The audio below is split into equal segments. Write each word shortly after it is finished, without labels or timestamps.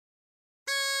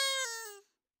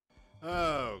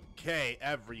Okay,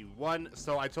 everyone.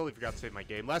 So I totally forgot to save my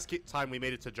game. Last time we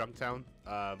made it to Junktown.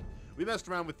 We messed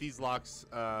around with these locks.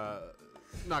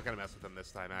 Not gonna mess with them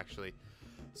this time, actually.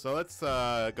 So let's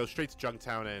go straight to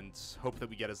Junktown and hope that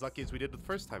we get as lucky as we did the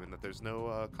first time and that there's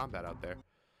no combat out there.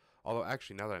 Although,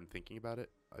 actually, now that I'm thinking about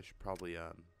it, I should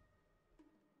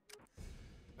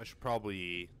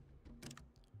probably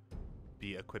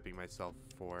be equipping myself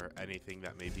for anything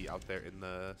that may be out there in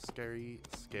the scary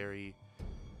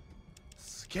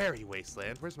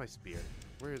wasteland. Where's my spear?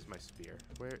 Where is my spear?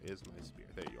 Where is my spear?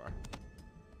 There you are.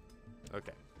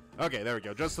 Okay. Okay, there we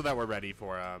go. Just so that we're ready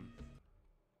for,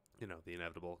 you know, the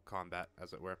inevitable combat,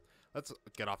 as it were. Let's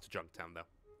get off to Junktown,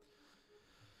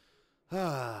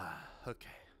 though. Okay.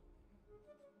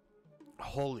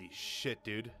 Holy shit,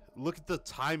 dude. Look at the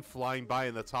time flying by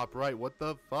in the top right. What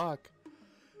the fuck?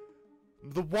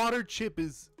 The water chip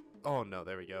is... Oh, no.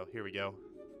 There we go. Here we go.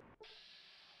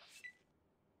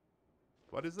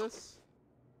 What is this?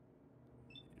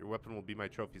 Your weapon will be my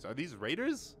trophies. Are these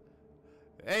raiders?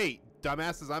 Hey,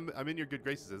 dumbasses. I'm in your good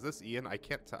graces. Is this Ian? I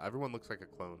can't tell. Everyone looks like a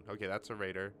clone. Okay, that's a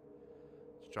raider.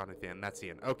 It's Jonathan. That's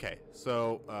Ian. Okay,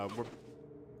 so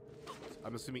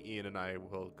I'm assuming Ian and I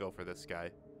will go for this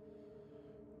guy.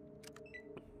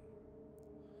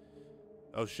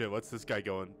 Oh shit, what's this guy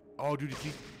going? Oh, dude,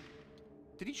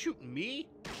 did he shoot me?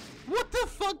 What the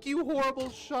fuck, you horrible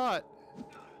shot?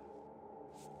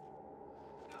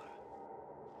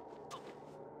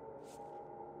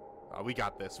 Oh, we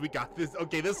got this. We got this.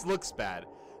 Okay, this looks bad.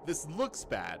 This looks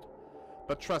bad.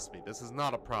 But trust me, this is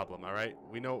not a problem, alright?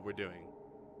 We know what we're doing.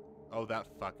 Oh, that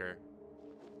fucker.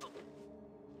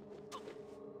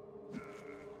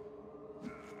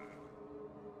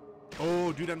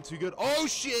 Oh, dude, I'm too good. Oh,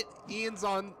 shit! Ian's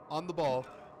on the ball.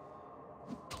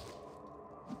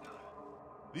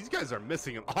 These guys are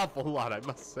missing an awful lot, I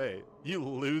must say. You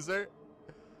loser.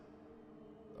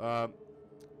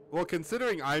 Well,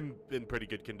 considering I'm in pretty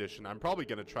good condition, I'm probably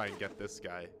going to try and get this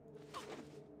guy.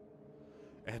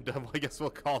 And I guess we'll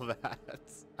call that.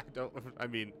 I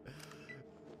mean,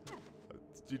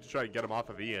 you try to get him off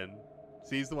of Ian.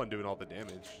 See, he's the one doing all the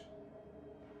damage.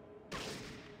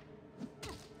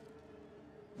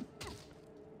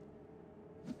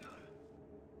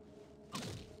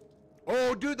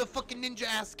 Oh, dude, the fucking ninja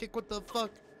ass kick, what the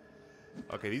fuck?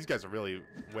 Okay, these guys are really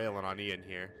wailing on Ian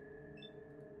here.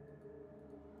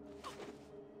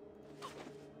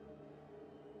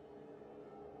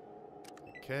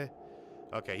 Okay.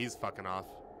 Okay, he's fucking off.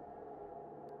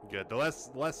 Good. The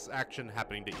less action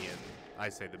happening to Ian, I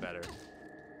say the better.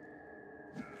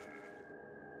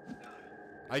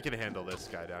 I can handle this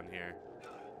guy down here.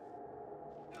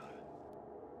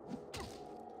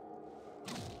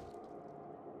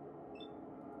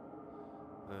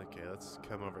 Okay, let's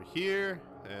come over here,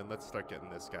 and let's start getting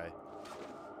this guy.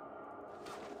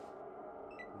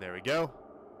 There we go.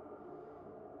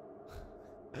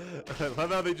 I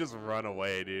love how they just run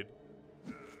away, dude.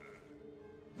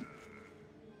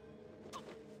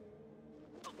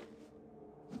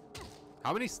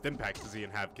 How many stim packs does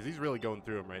Ian have? Because he's really going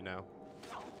through them right now.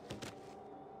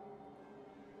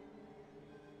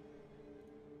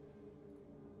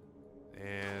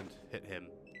 And hit him.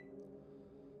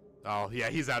 Oh, yeah,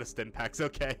 he's out of stim packs.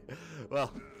 Okay.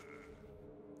 Well.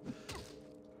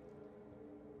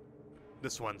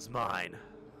 This one's mine.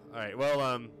 Alright, well,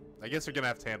 I guess we're gonna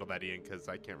have to handle that, Ian, because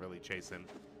I can't really chase him.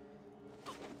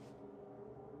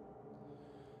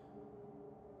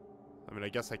 I mean, I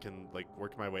guess I can, like,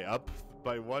 work my way up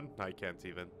by one. No, I can't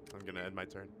even. I'm gonna end my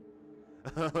turn.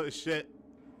 Oh, shit.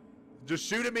 Just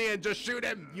shoot him, Ian! Just shoot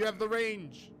him! You have the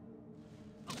range!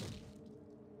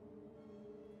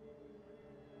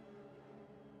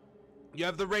 You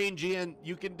have the range, Ian.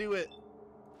 You can do it.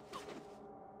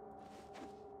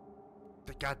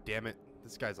 God damn it.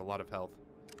 This guy's a lot of health.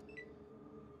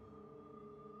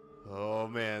 Oh,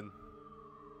 man.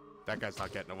 That guy's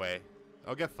not getting away.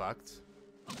 I'll get fucked.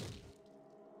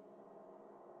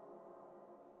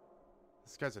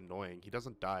 This guy's annoying. He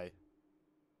doesn't die.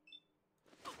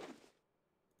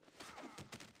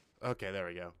 Okay, there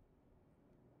we go.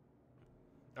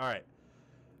 Alright.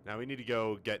 Now we need to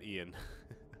go get Ian.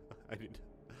 I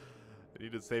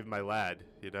need to save my lad,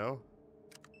 you know?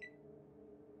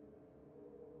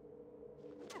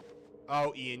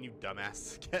 Oh, Ian, you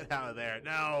dumbass. Get out of there.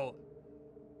 No!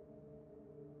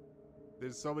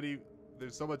 There's so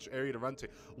much area to run to.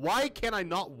 Why can't I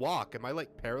not walk? Am I,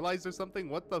 like, paralyzed or something?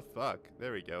 What the fuck?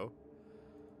 There we go.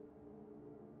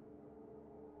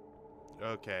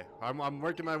 Okay. I'm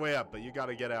working my way up, but you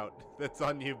gotta get out. That's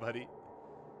on you, buddy.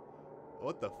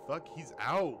 What the fuck? He's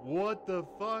out. What the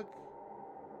fuck?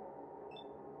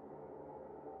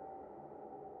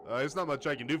 There's not much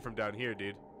I can do from down here,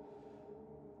 dude.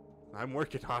 I'm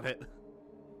working on it.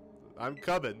 I'm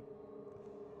coming.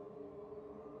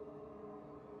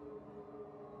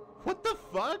 What the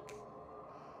fuck?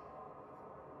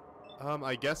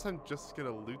 I guess I'm just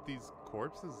gonna loot these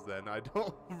corpses then. I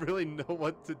don't really know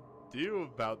what to do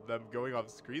about them going off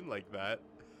screen like that.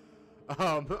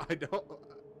 I don't...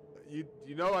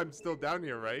 You know I'm still down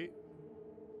here, right?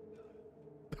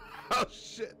 Oh,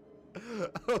 shit.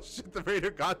 Oh, shit, the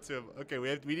raider got to him. Okay,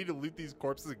 we need to loot these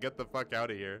corpses and get the fuck out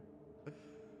of here.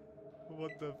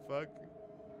 What the fuck?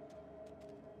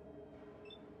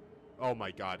 Oh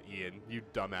my god, Ian, you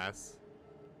dumbass.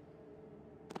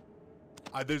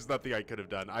 There's nothing I could have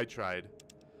done. I tried.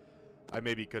 I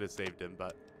maybe could have saved him,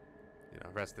 but, you know,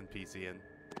 rest in peace, Ian.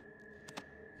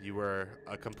 You were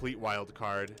a complete wild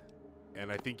card,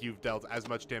 and I think you've dealt as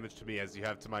much damage to me as you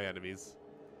have to my enemies.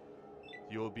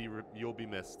 You'll be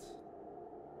missed.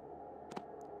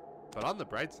 But on the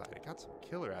bright side, I got some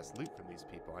killer-ass loot from these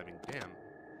people. I mean, damn.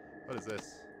 What is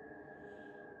this?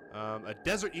 A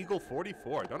Desert Eagle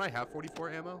 44. Don't I have 44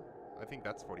 ammo? I think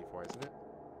that's 44, isn't it?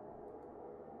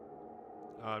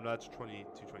 No, that's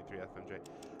 22, 23 FMJ.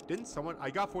 Didn't someone... I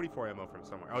got 44 ammo from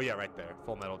somewhere. Oh, yeah, right there.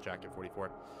 Full Metal Jacket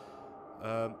 44.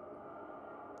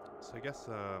 So I guess...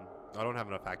 I don't have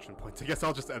enough action points. I guess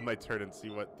I'll just end my turn and see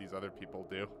what these other people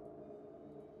do.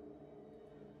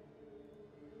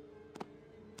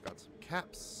 Got some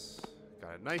caps.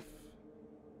 Got a knife.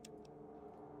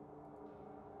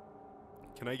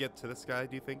 Can I get to this guy,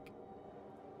 do you think?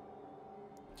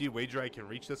 Do you wager I can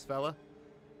reach this fella?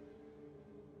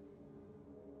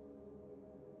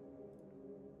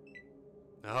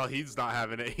 No, he's not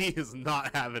having it. He is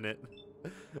not having it.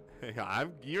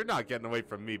 You're not getting away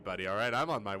from me, buddy, alright?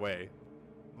 I'm on my way.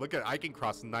 Look at... I can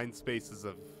cross 9 spaces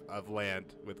of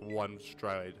land with 1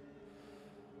 stride.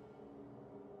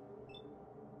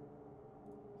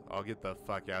 I'll get the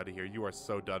fuck out of here. You are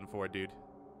so done for, dude.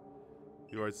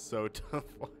 You are so done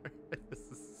for. This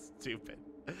is stupid.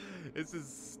 This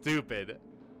is stupid.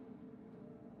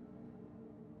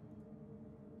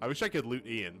 I wish I could loot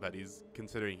Ian, but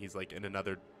considering he's like in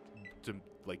another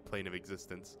like plane of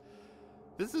existence.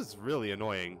 This is really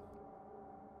annoying.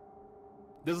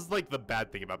 This is like the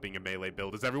bad thing about being a melee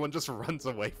build, is everyone just runs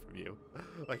away from you.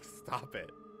 Like, stop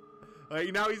it.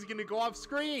 Like, now he's gonna go off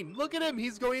screen. Look at him,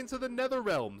 he's going into the Nether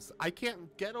Realms. I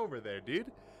can't get over there,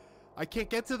 dude. I can't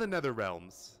get to the Nether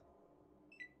Realms.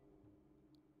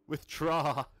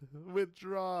 Withdraw.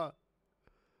 Withdraw.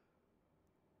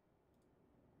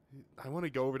 I want to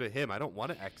go over to him. I don't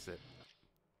want to exit.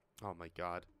 Oh my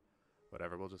god.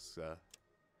 Whatever, we'll just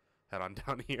head on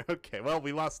down here. Okay, well,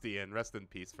 we lost Ian. Rest in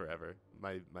peace forever.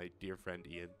 My dear friend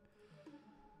Ian.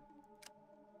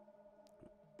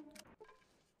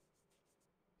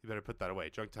 You better put that away.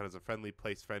 Junktown is a friendly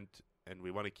place, friend, and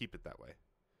we want to keep it that way.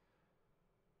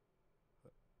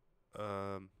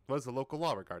 What is the local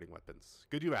law regarding weapons?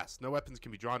 Good you asked. No weapons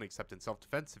can be drawn except in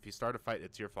self-defense. If you start a fight,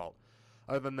 it's your fault.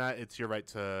 Other than that, it's your right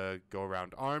to go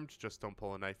around armed. Just don't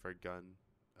pull a knife or a gun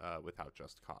without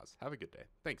just cause. Have a good day.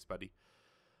 Thanks, buddy.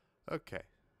 Okay.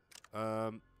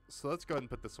 So let's go ahead and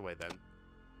put this away then.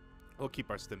 We'll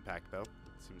keep our stim pack, though.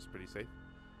 Seems pretty safe.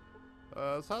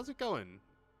 So how's it going?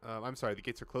 I'm sorry, the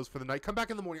gates are closed for the night. Come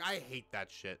back in the morning. I hate that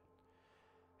shit.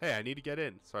 Hey, I need to get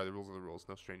in. Sorry, the rules are the rules.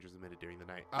 No strangers admitted during the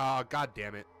night. Oh, god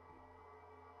damn it.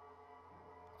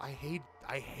 I hate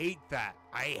that.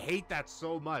 I hate that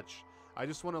so much. I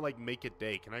just want to, like, make it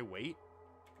day. Can I wait?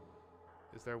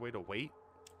 Is there a way to wait?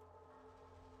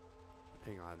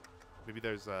 Hang on. Maybe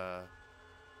there's, are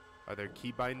there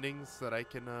key bindings that I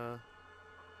can,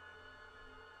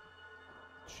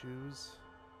 choose?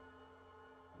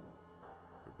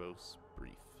 Verbose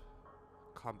brief.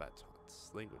 Combat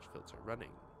taunts. Language filter. Running.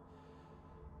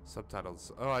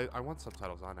 Subtitles. Oh, I want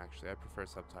subtitles on, actually. I prefer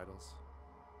subtitles.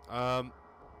 I'm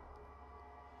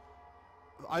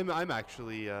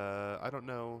actually, I don't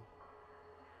know.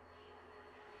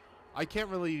 I can't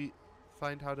really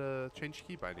find how to change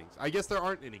key bindings. I guess there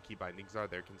aren't any key bindings, are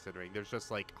there, considering? There's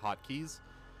just, like, hotkeys.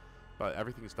 But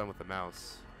everything's done with the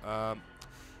mouse.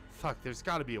 Fuck, there's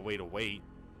gotta be a way to wait.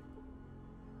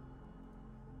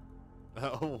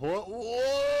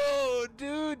 Whoa,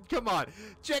 dude, come on.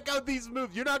 Check out these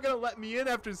moves. You're not gonna let me in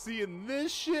after seeing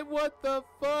this shit? What the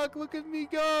fuck? Look at me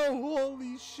go.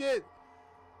 Holy shit.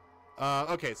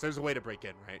 Okay, so there's a way to break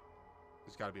in, right?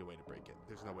 There's gotta be a way to break in.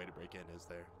 There's no way to break in, is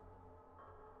there?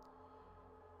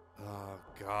 Oh,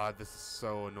 God, this is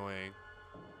so annoying.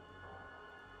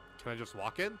 Can I just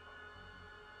walk in?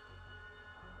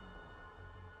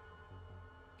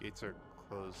 Gates are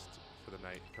closed for the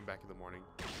night. Come back in the morning.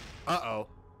 Uh-oh.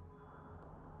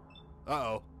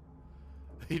 Uh-oh.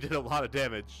 He did a lot of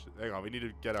damage. Hang on, we need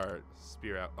to get our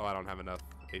spear out. Oh, I don't have enough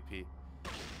AP.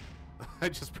 I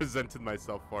just presented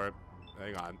myself for it.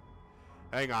 Hang on.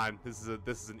 Hang on. This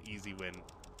is an easy win.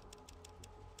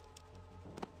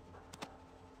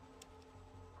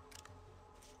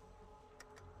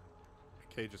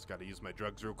 Okay, just gotta use my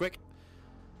drugs real quick.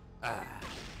 Ah.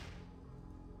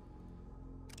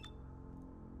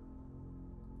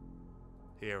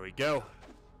 Here we go.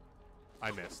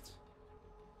 I missed.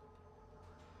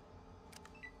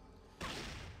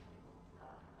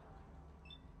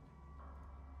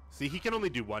 See, he can only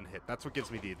do one hit. That's what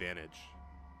gives me the advantage.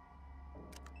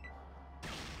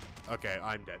 Okay,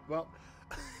 I'm dead. Well,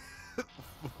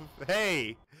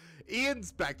 hey,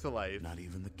 Ian's back to life. Not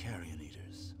even the carrion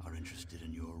eaters are interested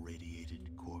in your radiated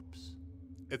corpse.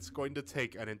 It's going to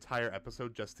take an entire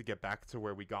episode just to get back to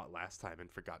where we got last time and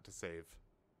forgot to save.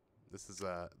 This is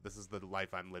the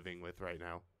life I'm living with right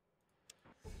now.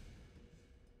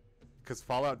 Because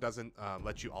Fallout doesn't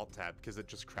let you alt tab because it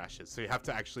just crashes. So you have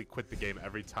to actually quit the game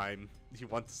every time you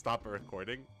want to stop a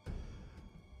recording.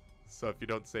 So if you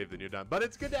don't save, then you're done. But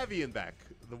it's good to have Ian back,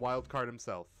 the wild card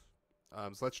himself.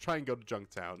 So let's try and go to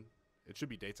Junktown. It should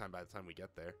be daytime by the time we get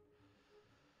there.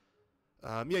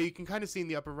 Yeah, you can kind of see in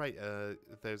the upper right,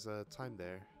 there's a time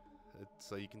there.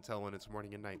 So you can tell when it's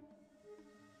morning and night.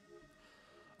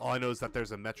 All I know is that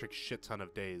there's a metric shit ton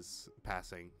of days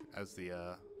passing as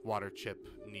the water chip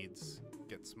needs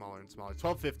get smaller and smaller.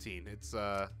 12:15. It's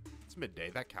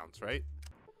midday. That counts, right?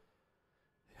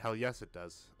 Hell yes, it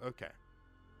does. Okay.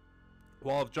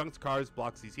 Wall of junked cars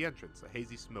blocks easy entrance. A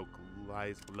hazy smoke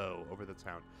lies low over the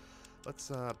town.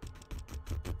 Let's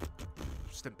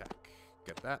step back.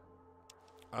 Get that.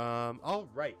 All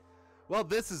right. Well,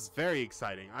 this is very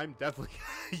exciting. I'm definitely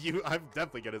I'm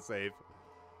definitely gonna save.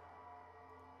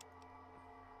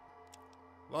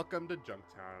 Welcome to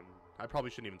Junktown. I probably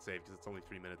shouldn't even save because it's only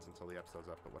 3 minutes until the episode's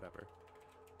up, but whatever.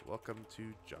 Welcome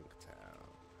to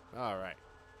Junktown. All right.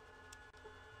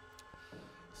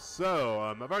 So,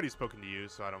 I've already spoken to you,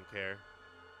 so I don't care.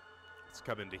 Let's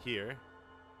come into here.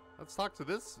 Let's talk to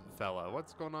this fella.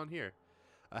 What's going on here?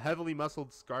 A heavily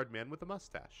muscled, scarred man with a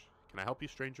mustache. Can I help you,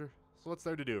 stranger? So what's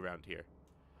there to do around here?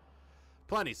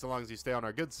 Plenty, so long as you stay on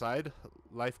our good side.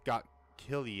 Life got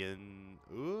Killian.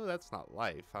 Ooh, that's not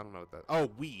life. I don't know what that...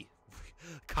 Oh, we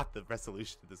got the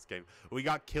resolution of this game. We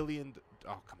got Killian...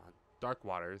 Oh, come on. Dark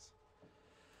Waters.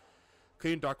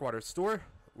 Killian Dark Waters store,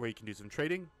 where you can do some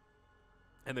trading.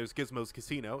 And there's Gizmo's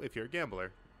Casino, if you're a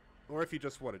gambler. Or if you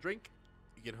just want a drink,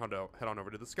 you can head on over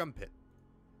to the Scum Pit.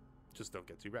 Just don't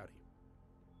get too rowdy.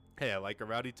 Hey, I like a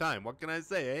rowdy time. What can I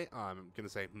say, eh? Oh, I'm gonna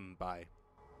say, bye.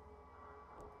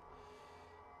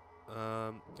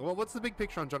 Well, what's the big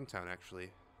picture on Junktown, actually?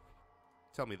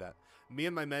 Tell me that. Me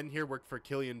and my men here work for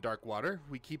Killian Darkwater.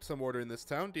 We keep some order in this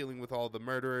town, dealing with all the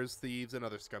murderers, thieves, and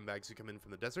other scumbags who come in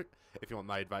from the desert. If you want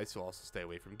my advice, you'll also stay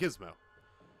away from Gizmo.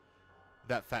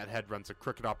 That fathead runs a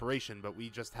crooked operation, but we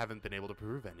just haven't been able to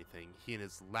prove anything. He and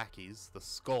his lackeys, the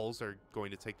Skulls, are going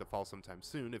to take the fall sometime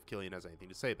soon if Killian has anything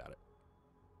to say about it.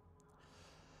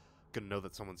 Gonna know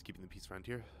that someone's keeping the peace around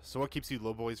here. So what keeps you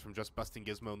lowboys from just busting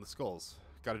Gizmo and the Skulls?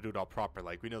 Gotta do it all proper,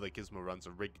 like. We know that Gizmo runs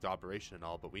a rigged operation and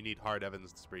all, but we need hard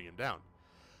evidence to bring him down.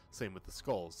 Same with the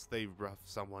Skulls. They rough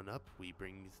someone up, we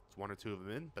bring one or two of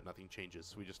them in, but nothing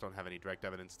changes. We just don't have any direct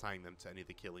evidence tying them to any of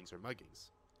the killings or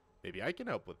muggings. Maybe I can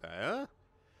help with that, huh?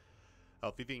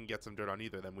 Well, if you think you can get some dirt on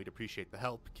either of them, we'd appreciate the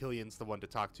help. Killian's the one to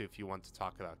talk to if you want to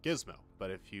talk about Gizmo.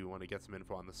 But if you want to get some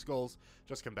info on the Skulls,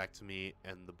 just come back to me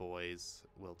and the boys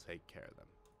will take care of them.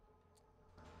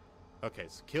 Okay,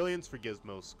 so Killian's for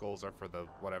Gizmo, Skulls are for the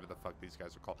whatever the fuck these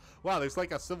guys are called. Wow, there's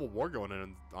like a civil war going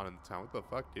on in the town. What the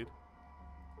fuck, dude?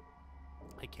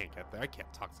 I can't get there. I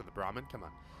can't talk to the Brahmin. Come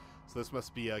on. So this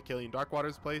must be Killian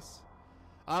Darkwater's place.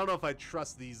 I don't know if I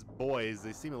trust these boys.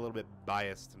 They seem a little bit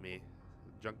biased to me.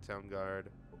 Junktown guard.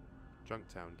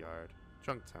 Junktown guard.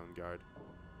 Junktown guard.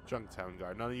 Junktown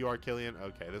guard. None of you are Killian?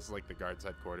 Okay, this is like the guard's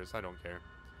headquarters. I don't care.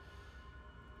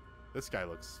 This guy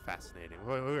looks fascinating.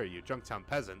 Who are you? Junktown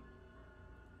peasant.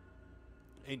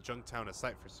 Ain't Junktown a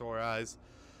sight for sore eyes?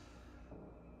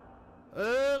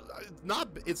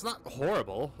 It's not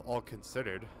horrible, all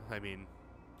considered. I mean,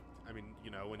 you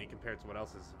know, when you compare it to what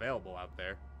else is available out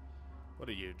there. What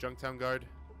are you, Junktown guard?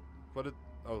 What did...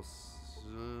 Oh,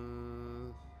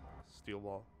 steel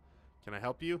wall. Can I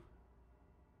help you?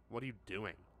 What are you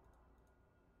doing?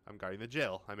 I'm guarding the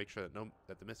jail. I make sure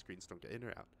that the miscreants don't get in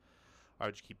or out. I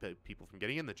would keep people from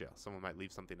getting in the jail. Someone might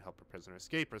leave something to help a prisoner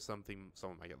escape, or someone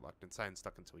might get locked inside and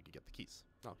stuck until we can get the keys.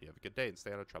 Oh, you have a good day and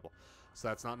stay out of trouble. So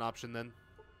that's not an option then?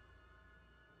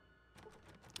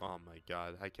 Oh my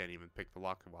god, I can't even pick the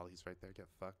lock while he's right there. Get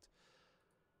fucked.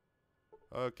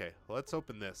 Okay, let's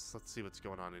open this. Let's see what's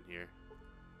going on in here.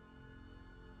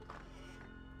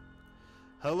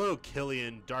 Hello,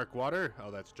 Killian Darkwater.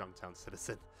 Oh, that's Junktown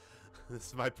Citizen. This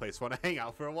is my place. Want to hang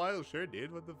out for a while? Sure,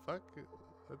 dude. What the fuck?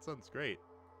 That sounds great.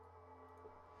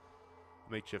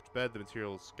 Makeshift bed. The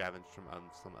materials scavenged from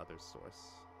some other source.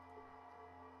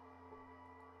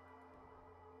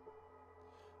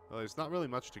 Well, there's not really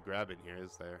much to grab in here,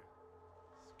 is there?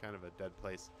 It's kind of a dead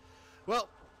place. Well,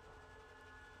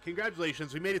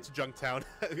 congratulations. We made it to Junktown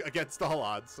against all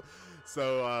odds.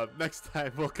 So next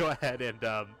time we'll go ahead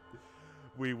and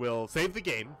we will save the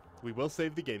game. We will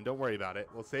save the game. Don't worry about it.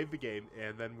 We'll save the game,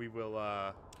 and then we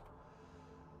will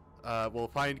we'll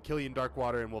find Killian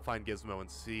Darkwater, and we'll find Gizmo and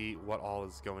see what all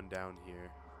is going down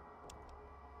here.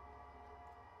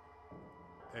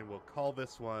 And we'll call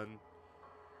this one.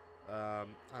 I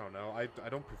don't know. I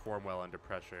don't perform well under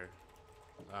pressure,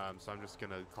 so I'm just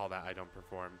gonna call that I don't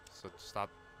perform. So stop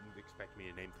expecting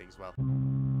me to name things well.